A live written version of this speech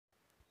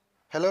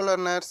Hello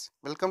learners,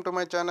 welcome to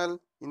my channel.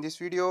 In this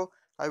video,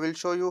 I will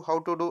show you how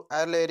to do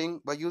air layering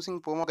by using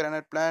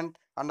pomegranate plant,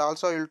 and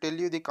also I will tell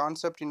you the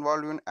concept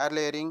involved in air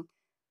layering.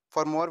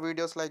 For more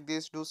videos like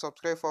this, do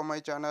subscribe for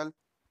my channel.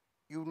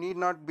 You need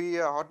not be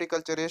a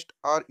horticulturist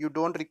or you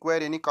don't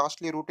require any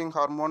costly rooting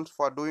hormones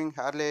for doing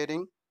air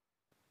layering.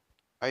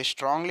 I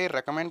strongly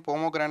recommend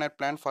pomegranate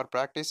plant for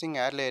practicing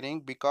air layering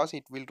because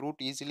it will root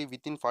easily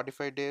within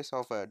 45 days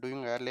of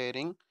doing air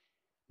layering.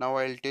 Now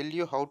I will tell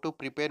you how to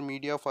prepare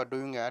media for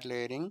doing air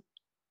layering.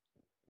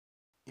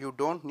 You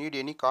don't need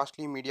any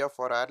costly media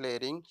for air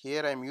layering.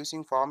 Here I am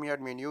using farmyard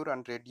manure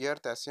and red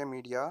earth as a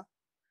media.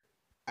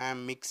 I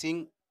am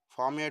mixing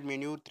farmyard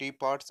manure 3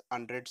 parts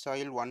and red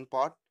soil 1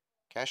 part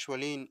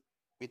casually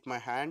with my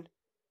hand.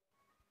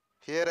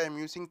 Here I am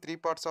using 3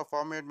 parts of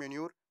farmyard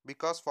manure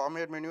because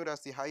farmyard manure has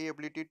the high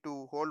ability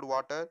to hold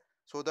water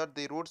so that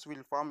the roots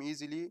will form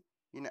easily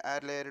in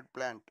air layered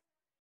plant.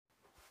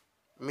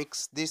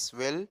 Mix this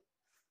well.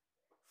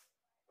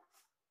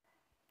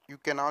 You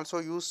can also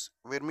use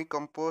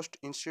vermicompost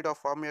instead of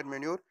farmyard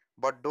manure,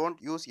 but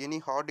don't use any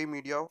hardy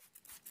media.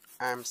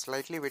 I am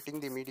slightly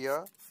wetting the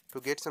media to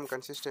get some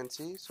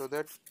consistency so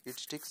that it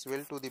sticks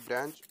well to the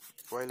branch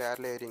while air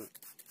layering.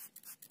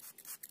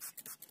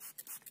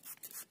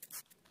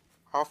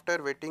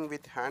 After wetting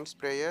with hand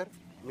sprayer,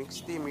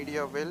 mix the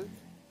media well.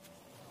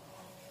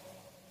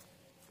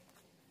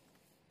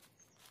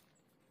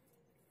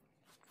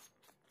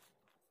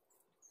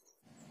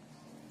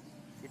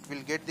 It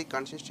will get the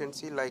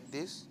consistency like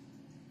this.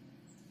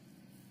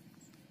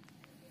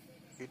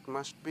 It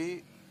must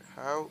be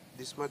have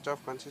this much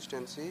of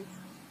consistency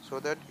so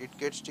that it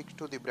gets sticks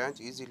to the branch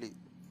easily.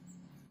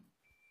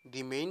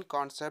 The main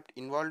concept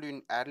involved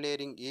in air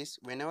layering is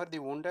whenever the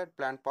wounded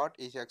plant pot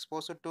is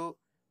exposed to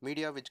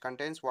media which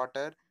contains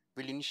water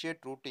will initiate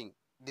rooting.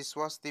 This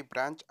was the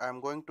branch I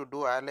am going to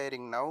do air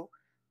layering now.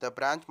 The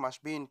branch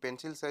must be in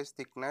pencil size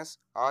thickness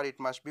or it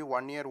must be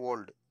 1 year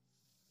old.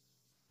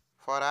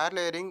 For air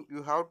layering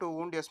you have to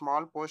wound a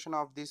small portion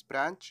of this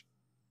branch.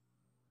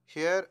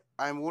 Here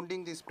I am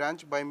wounding this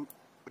branch by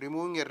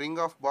removing a ring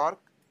of bark.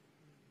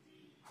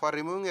 For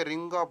removing a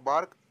ring of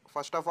bark,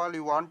 first of all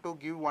you want to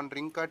give one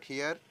ring cut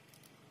here.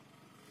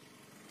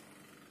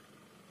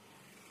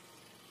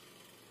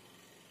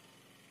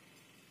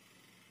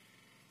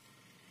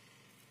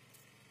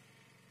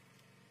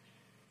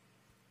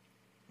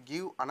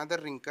 Give another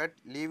ring cut,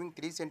 leaving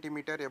 3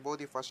 cm above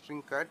the first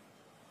ring cut.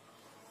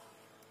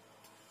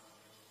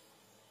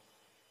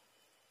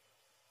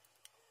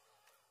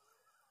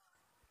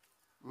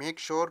 Make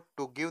sure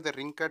to give the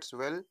ring cuts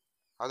well,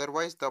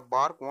 otherwise the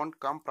bark won't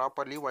come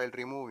properly while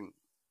removing.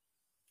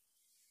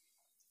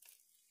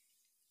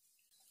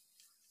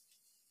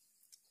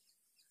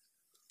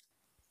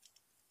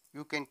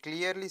 You can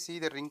clearly see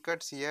the ring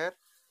cuts here.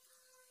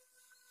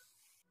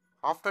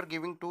 After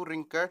giving 2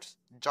 ring cuts,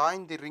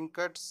 join the ring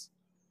cuts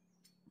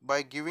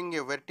by giving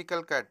a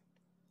vertical cut.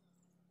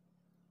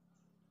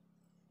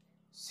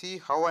 See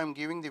how I am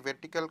giving the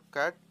vertical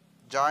cut,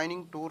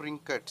 joining 2 ring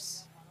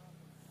cuts.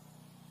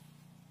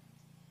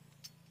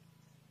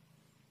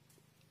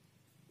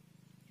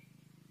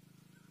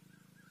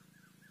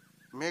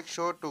 Make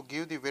sure to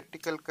give the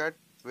vertical cut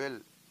well.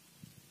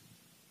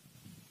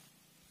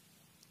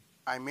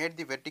 I made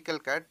the vertical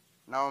cut.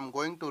 Now I am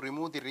going to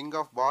remove the ring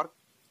of bark.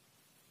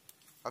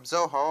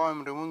 Observe how I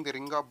am removing the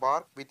ring of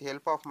bark with the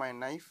help of my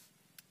knife.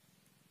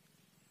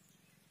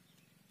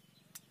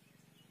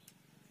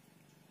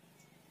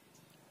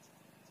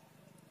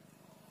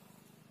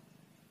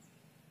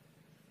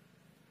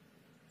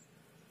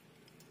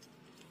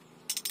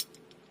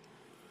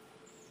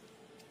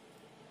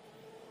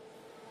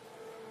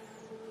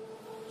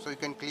 So you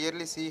can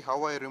clearly see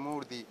how I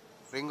removed the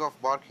ring of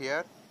bark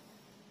here.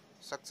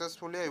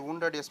 Successfully I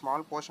wounded a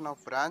small portion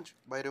of branch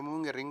by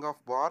removing a ring of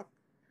bark.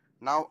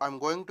 Now I am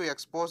going to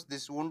expose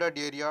this wounded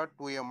area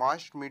to a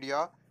moist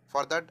media.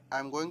 For that I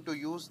am going to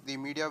use the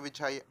media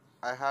which I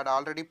had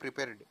already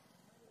prepared.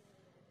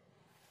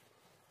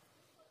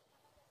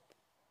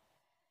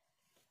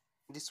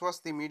 This was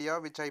the media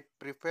which I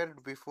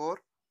prepared before.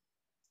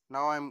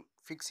 Now I am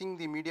fixing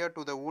the media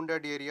to the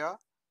wounded area.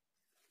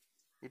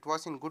 It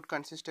was in good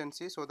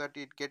consistency so that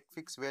it get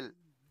fixed well.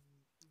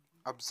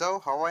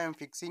 Observe how I am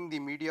fixing the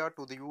media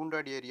to the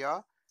wounded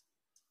area.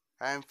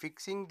 I am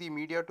fixing the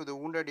media to the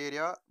wounded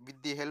area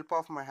with the help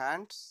of my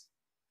hands.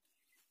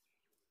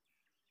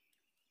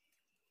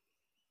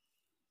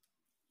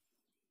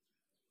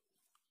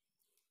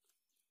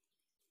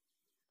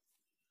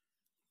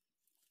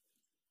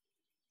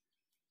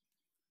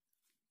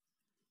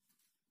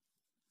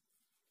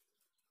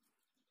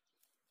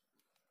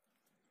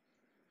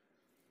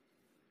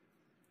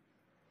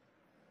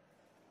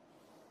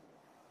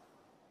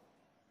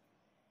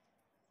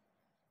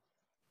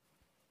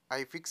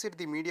 I fixed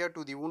the media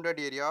to the wounded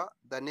area.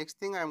 The next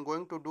thing I am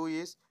going to do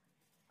is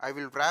I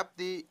will wrap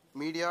the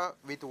media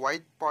with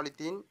white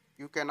polythene.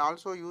 You can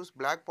also use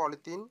black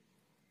polythene.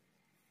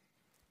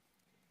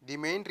 The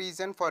main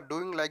reason for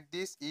doing like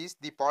this is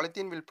the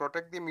polythene will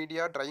protect the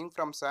media drying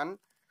from sun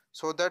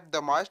so that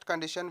the moist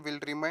condition will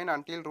remain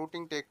until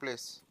rooting take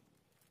place.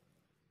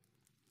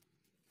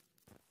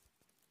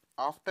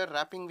 After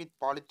wrapping with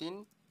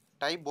polythene,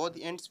 tie both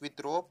ends with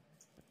rope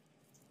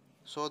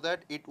so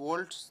that it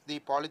holds the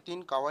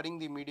polythene covering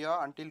the media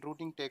until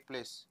rooting take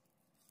place.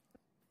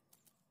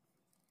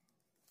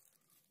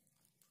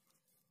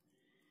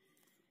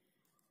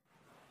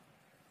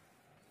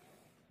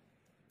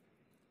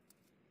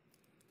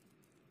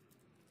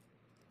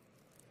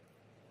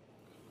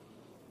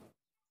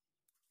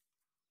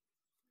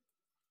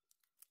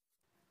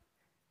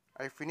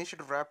 I finished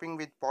wrapping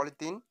with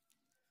polythene.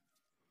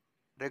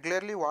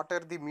 Regularly water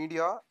the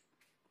media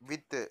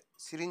with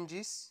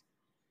syringes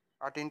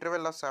at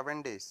interval of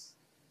 7 days.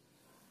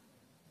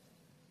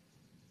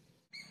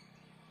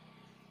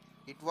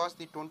 It was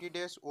the 20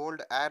 days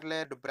old air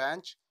layered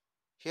branch.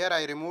 Here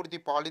I removed the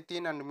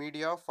polythene and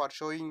media for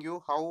showing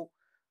you how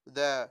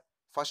the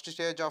first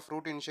stage of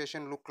root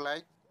initiation look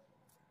like.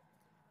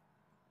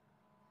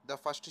 The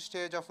first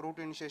stage of root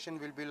initiation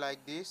will be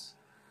like this.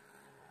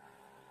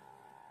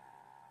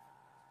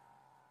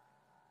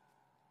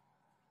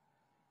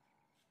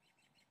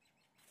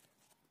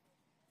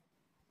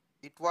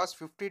 It was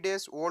 50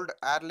 days old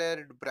air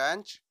layered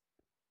branch.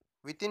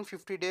 Within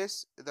 50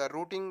 days the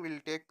rooting will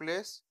take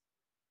place.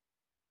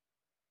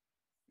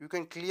 You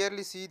can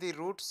clearly see the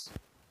roots.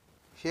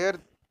 Here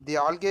the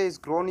algae is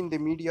grown in the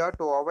media.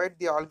 To avoid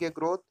the algae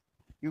growth,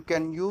 you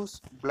can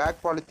use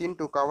black polythene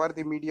to cover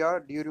the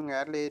media during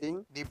air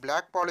layering. The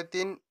black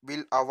polythene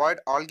will avoid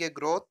algae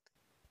growth.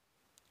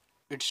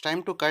 It's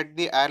time to cut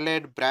the air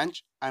layered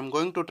branch. I am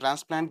going to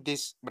transplant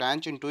this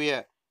branch into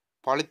a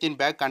polythene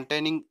bag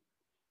containing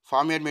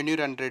farmyard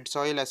manure and red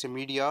soil as a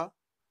media.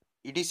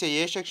 It is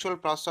a asexual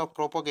process of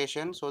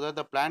propagation so that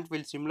the plant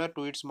will similar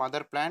to its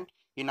mother plant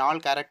in all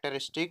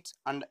characteristics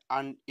and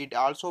it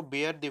also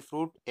bear the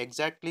fruit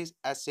exactly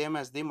as same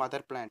as the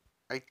mother plant.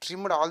 I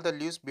trimmed all the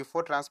leaves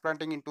before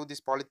transplanting into this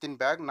polythene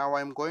bag. Now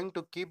I am going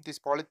to keep this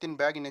polythene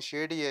bag in a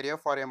shady area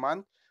for a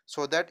month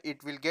so that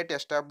it will get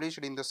established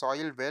in the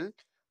soil well.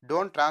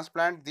 Don't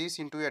transplant this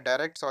into a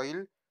direct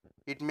soil.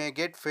 It may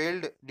get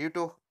failed due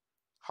to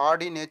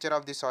hardy nature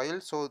of the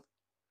soil, so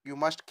you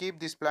must keep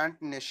this plant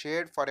in a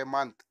shade for a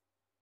month.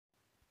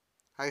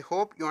 I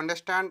hope you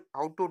understand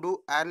how to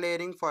do air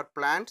layering for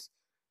plants.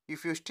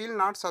 If you still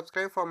not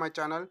subscribed for my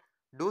channel,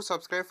 do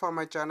subscribe for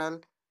my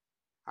channel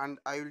and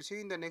I will see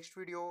you in the next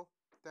video.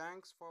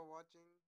 Thanks for watching.